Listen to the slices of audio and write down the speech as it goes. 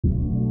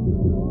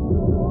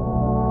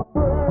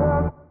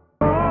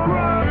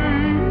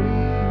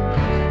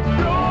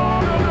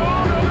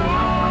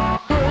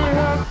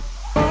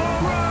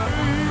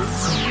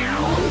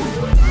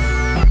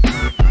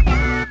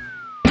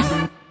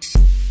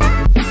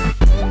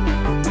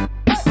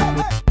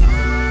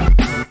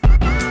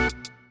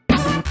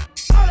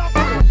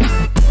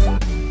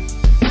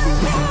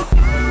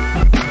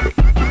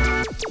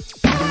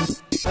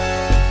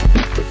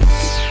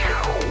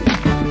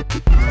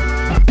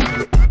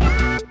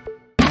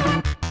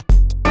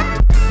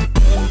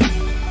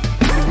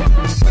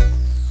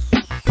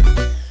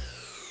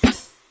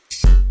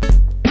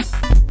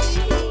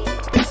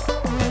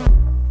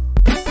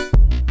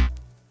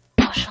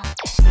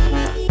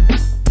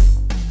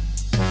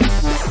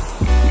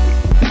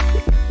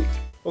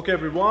Okay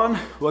everyone,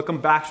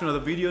 welcome back to another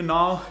video.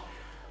 Now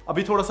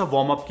अभी थोड़ा सा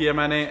warm up किया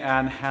मैंने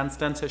and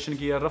handstand session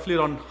किया roughly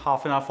around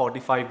half an hour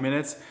 45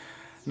 minutes.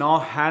 Now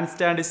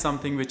handstand is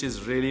something which is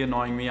really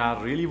annoying me. I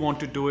really want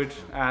to do it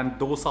and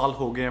 2 साल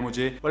हो गए हैं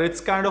मुझे, but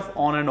it's kind of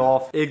on and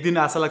off. एक दिन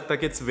ऐसा लगता है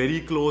कि it's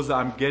very close,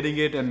 I'm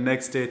getting it, and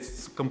next day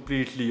it's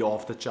completely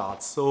off the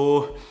charts. So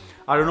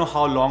I don't know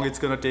how long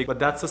it's gonna take,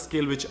 but that's a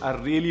skill which I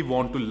really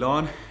want to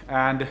learn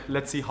and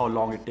let's see how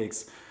long it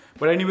takes.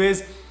 But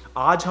anyways,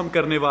 आज हम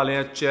करने वाले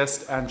हैं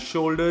chest and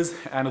shoulders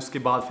and उसके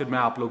बाद फिर मैं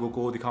आप लोगों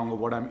को दिखाऊंगा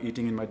what I am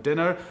eating in my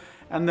dinner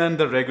and then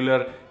the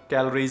regular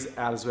calories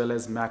as well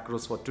as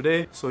macros for today.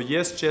 So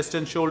yes, chest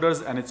and shoulders,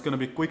 and it's going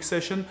to be a quick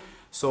session,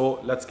 so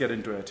let's get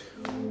into it.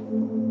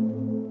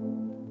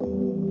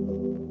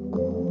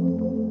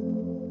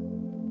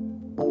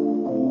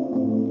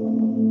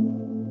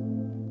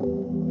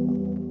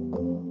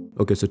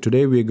 Okay, so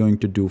today we are going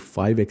to do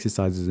 5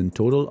 exercises in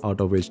total,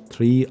 out of which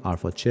 3 are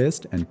for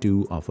chest and 2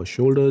 are for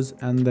shoulders,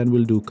 and then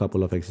we'll do a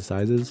couple of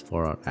exercises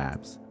for our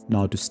abs.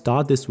 Now to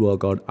start this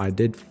workout, I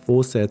did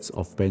 4 sets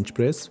of bench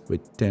press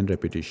with 10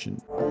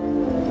 repetitions.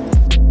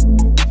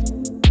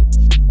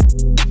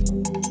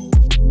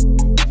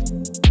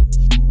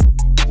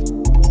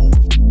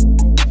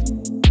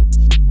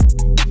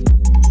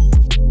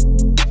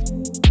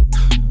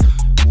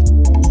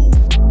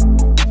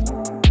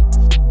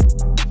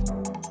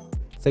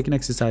 Second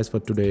exercise for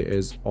today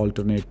is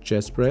alternate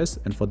chest press,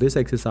 and for this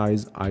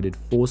exercise I did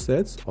 4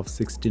 sets of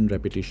 16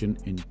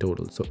 repetitions in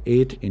total, so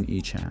 8 in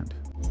each hand.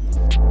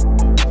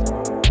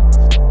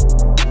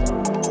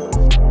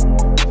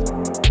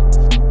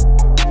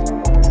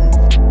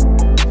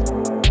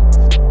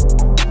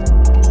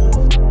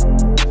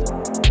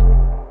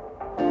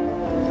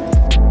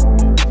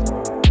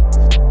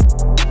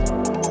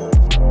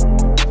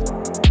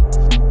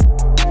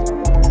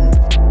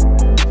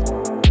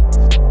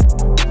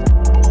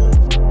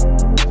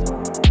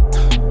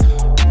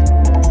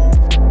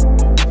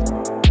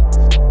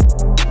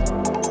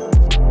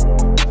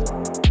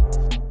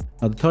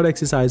 Now the third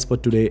exercise for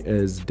today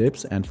is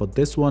dips, and for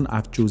this one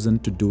I've chosen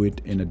to do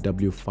it in a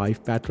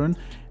W5 pattern.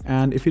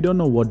 And if you don't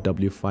know what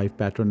W5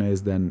 pattern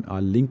is, then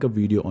I'll link a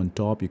video on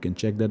top, you can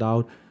check that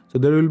out. So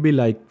there will be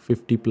like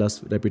 50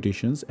 plus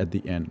repetitions at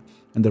the end.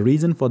 And the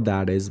reason for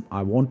that is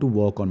I want to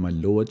work on my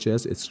lower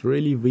chest. It's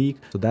really weak,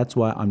 so that's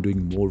why I'm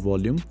doing more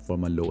volume for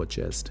my lower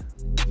chest.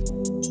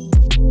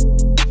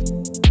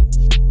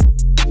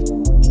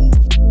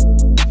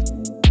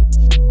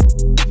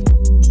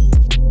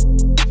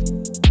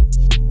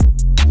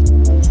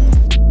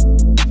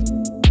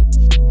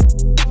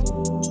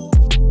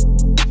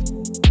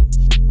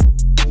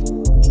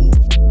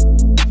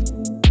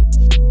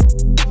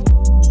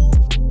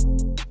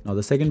 Now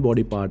the second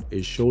body part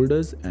is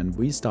shoulders, and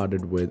we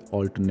started with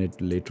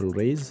alternate lateral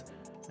raise,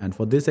 and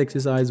for this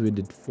exercise we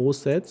did 4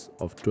 sets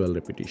of 12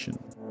 repetitions.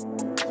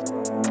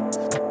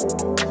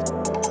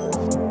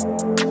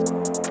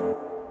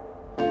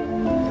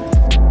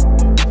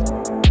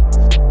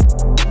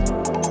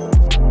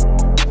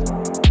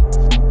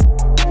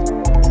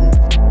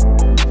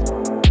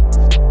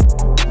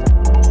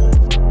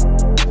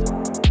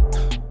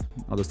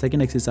 Now the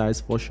second exercise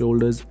for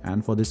shoulders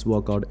and for this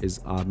workout is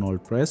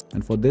Arnold press,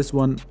 and for this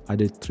one I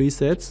did 3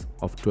 sets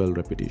of 12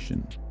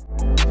 repetitions.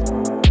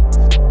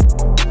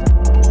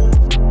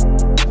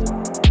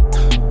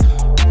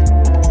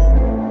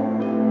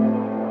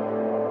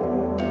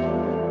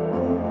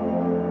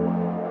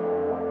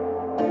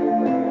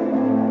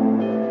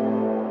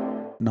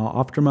 Now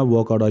after my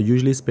workout I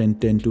usually spend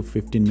 10 to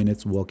 15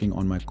 minutes working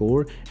on my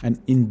core, and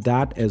in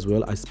that as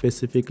well I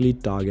specifically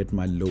target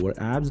my lower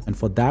abs, and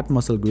for that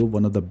muscle group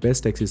one of the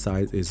best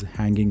exercise is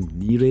hanging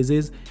knee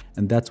raises,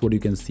 and that's what you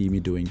can see me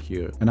doing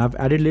here. And I've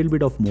added a little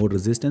bit of more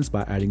resistance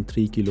by adding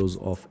 3 kilos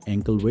of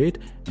ankle weight,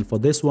 and for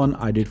this one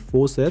I did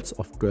 4 sets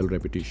of 12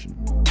 repetitions.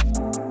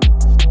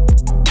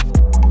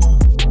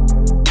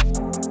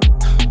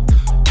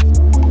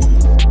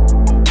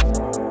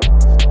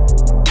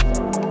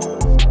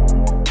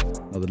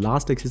 The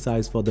last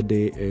exercise for the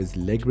day is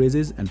leg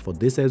raises, and for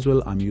this as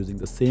well I'm using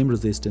the same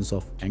resistance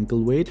of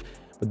ankle weight,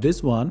 but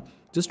this one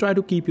just try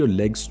to keep your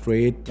legs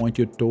straight, point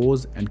your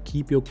toes and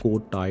keep your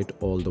core tight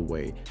all the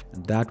way,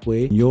 and that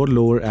way your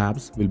lower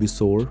abs will be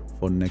sore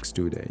for next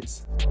 2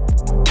 days.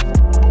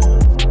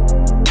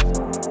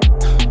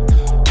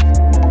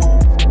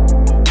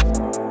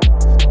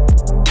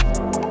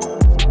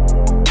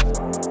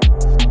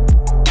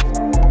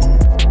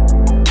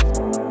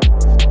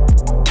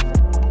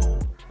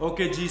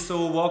 so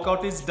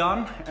workout is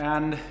done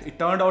and it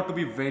turned out to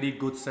be very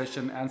good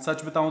session. And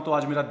सच बताऊं तो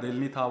आज मेरा दिल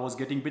नहीं था. I was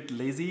getting a bit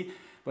lazy,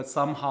 but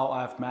somehow I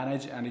have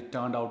managed and it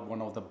turned out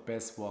one of the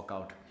best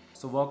workout.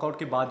 So workout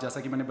के बाद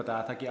जैसा कि मैंने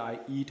बताया था कि I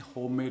eat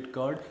homemade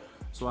curd.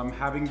 So I'm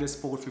having this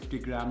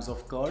 450 grams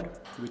of curd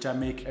which I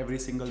make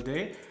every single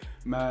day.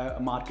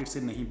 मैं market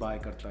से नहीं बाय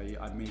करता ये,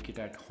 I make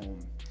it at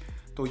home.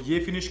 तो ये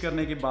फिनिश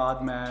करने के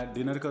बाद मैं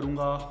डिनर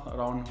करूँगा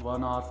अराउंड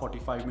 1 hour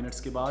 45 minutes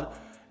के बाद,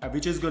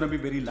 which is gonna be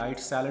very light.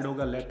 Salad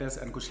होगा, लेटस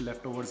एंड कुछ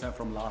लेफ्ट ओवर्स हैं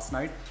from last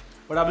night,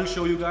 but I will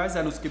show you guys.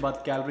 And उसके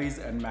बाद calories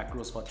and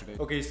macros for today.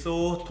 Okay, सो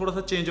थोड़ा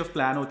सा चेंज ऑफ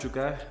प्लान हो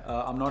चुका है.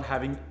 I am not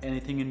having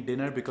anything in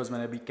dinner because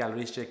मैंने अभी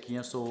कैलोरीज चेक किए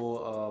हैं. सो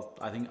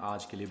आई थिंक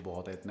आज के लिए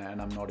बहुत है इतना, and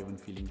I am not even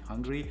feeling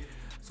hungry.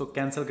 So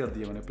cancel कर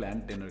दिया मैंने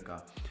प्लान डिनर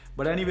का.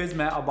 बट एनीवेज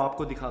मैं अब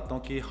आपको दिखाता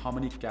हूँ कि how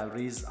many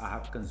calories I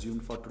have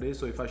consumed for today.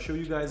 So if I show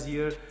you guys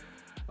here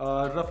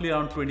roughly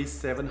around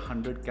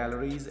 2700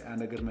 calories,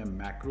 and अगर मैं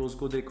macros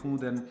को देखूँ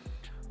then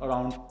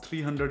around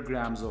 300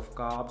 grams of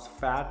carbs,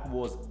 fat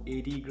was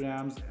 80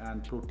 grams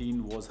and protein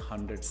was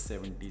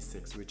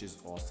 176, which is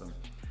awesome.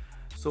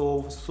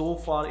 So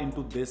far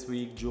into this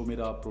week जो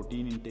मेरा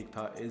protein intake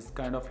था is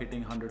kind of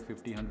hitting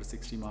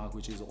 150-160 mark,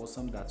 which is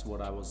awesome. That's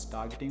what I was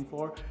targeting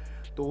for.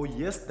 तो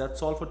yes,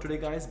 that's all for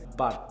today guys.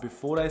 But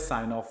before I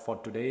sign off for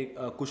today,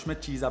 कुछ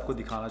मैं चीज़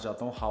आपको दिखाना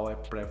चाहता हूँ how I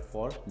prep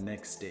for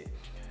next day.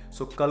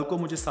 सो कल को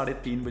मुझे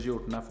 3:30 बजे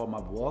उठना है for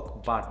my work,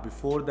 but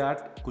before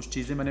that कुछ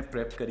चीज़ें मैंने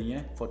प्रेप करी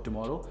हैं फॉर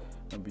टुमारो,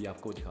 मैं भी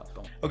आपको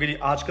दिखाता हूँ. ओके जी,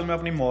 आजकल मैं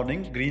अपनी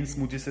मॉर्निंग ग्रीन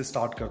स्मूदी से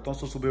स्टार्ट करता हूँ.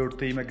 सो सुबह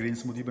उठते ही मैं ग्रीन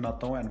स्मूदी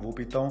बनाता हूँ एंड वो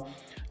पीता हूँ,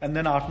 एंड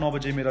देन 8-9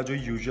 बजे मेरा जो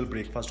यूजुअल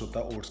ब्रेकफास्ट होता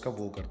है ओट्स का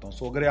वो करता हूँ.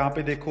 सो अगर यहाँ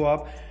पे देखो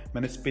आप,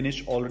 मैंने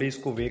स्पिनिच ऑलरेडी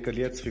इसको वे कर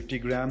लिया. इट्स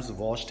 50 grams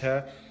वॉश्ड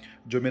है.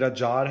 जो मेरा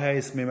जार है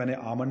इसमें मैंने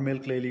आमंड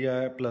मिल्क ले लिया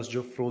है, प्लस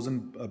जो फ्रोजन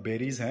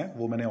बेरीज हैं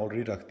वो मैंने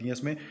ऑलरेडी रख दी हैं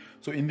इसमें.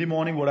 सो in the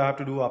morning what I have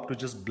to do, आप to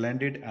just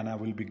blend it and I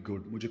will be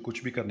good. मुझे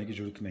कुछ भी करने की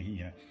जरूरत नहीं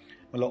है,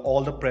 मतलब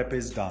all the prep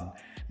is done.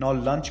 Now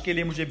lunch के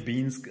लिए मुझे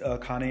बीन्स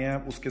खाने हैं,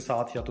 उसके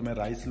साथ या तो मैं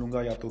राइस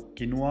लूँगा या तो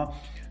किनुआ.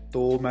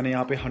 तो मैंने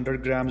यहाँ पे 100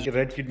 grams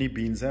रेड किडनी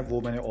बीन्स हैं,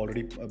 वो मैंने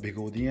ऑलरेडी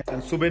भिगो दी हैं.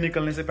 एंड सुबह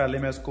निकलने से पहले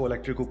मैं इसको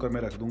इलेक्ट्रिक कुकर में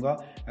रख दूंगा,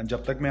 एंड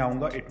जब तक मैं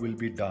आऊँगा it will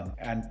be done.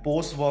 And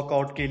post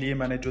workout के लिए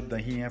मैंने जो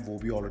दही है वो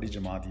भी ऑलरेडी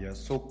जमा दिया है.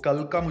 सो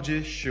कल का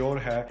मुझे श्योर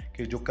है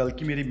कि जो कल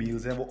की मेरी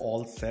मील्स हैं वो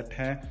ऑल सेट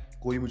हैं,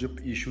 कोई मुझे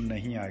इशू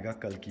नहीं आएगा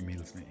कल की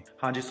मील्स में.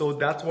 हाँ जी, so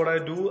that's what I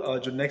do.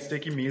 जो नेक्स्ट डे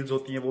की मील्स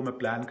होती हैं वो मैं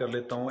प्लान कर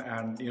लेता हूँ,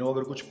 एंड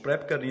अगर कुछ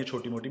प्रेप करनी है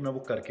छोटी मोटी मैं वो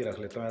करके रख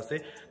लेता हूँ ऐसे,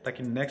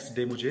 ताकि नेक्स्ट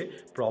डे मुझे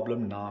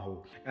प्रॉब्लम ना हो.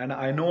 And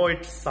I know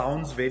it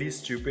sounds very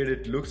stupid,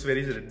 it looks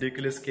very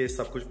ridiculous के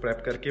सब कुछ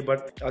प्रेप करके,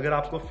 बट अगर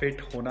आपको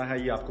फिट होना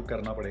है ये आपको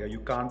करना पड़ेगा. You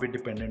can't be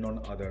dependent on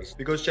others,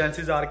 because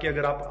chances are कि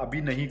अगर आप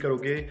अभी नहीं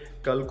करोगे,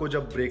 कल को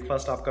जब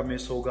ब्रेकफास्ट आपका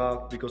मिस होगा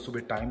बिकॉज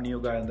सुबह टाइम नहीं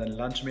होगा, एंड देन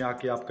लंच में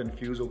आके आप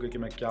कंफ्यूज होगे कि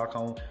मैं क्या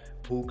खाऊं,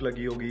 भूख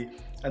लगी होगी,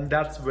 and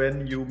that's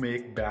when you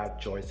make bad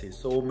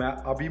choices. सो मैं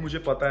अभी मुझे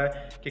पता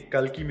है कि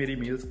कल की मेरी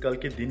मील्स, कल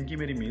के दिन की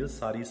मेरी मील्स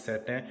सारी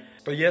सेट हैं.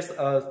 तो यस,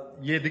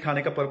 ये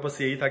दिखाने का पर्पस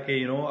यही था कि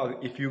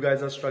if you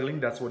guys are struggling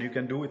that's what you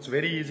can do. It's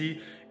very easy,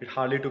 it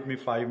hardly took me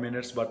 5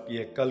 minutes, but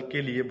ये कल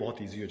के लिए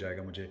बहुत ईजी हो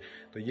जाएगा मुझे.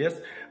 तो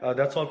yes,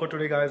 that's all for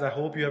today guys.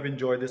 I hope you have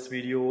enjoyed this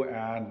video,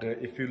 and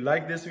if you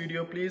like this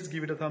video please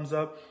give it a thumbs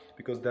up,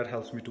 because that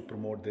helps me to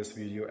promote this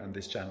video and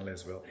this channel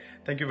as well.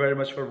 Thank you very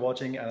much for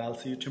watching, and I'll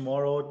see you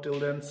tomorrow.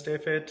 Till then, stay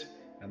fit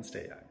and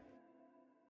stay young.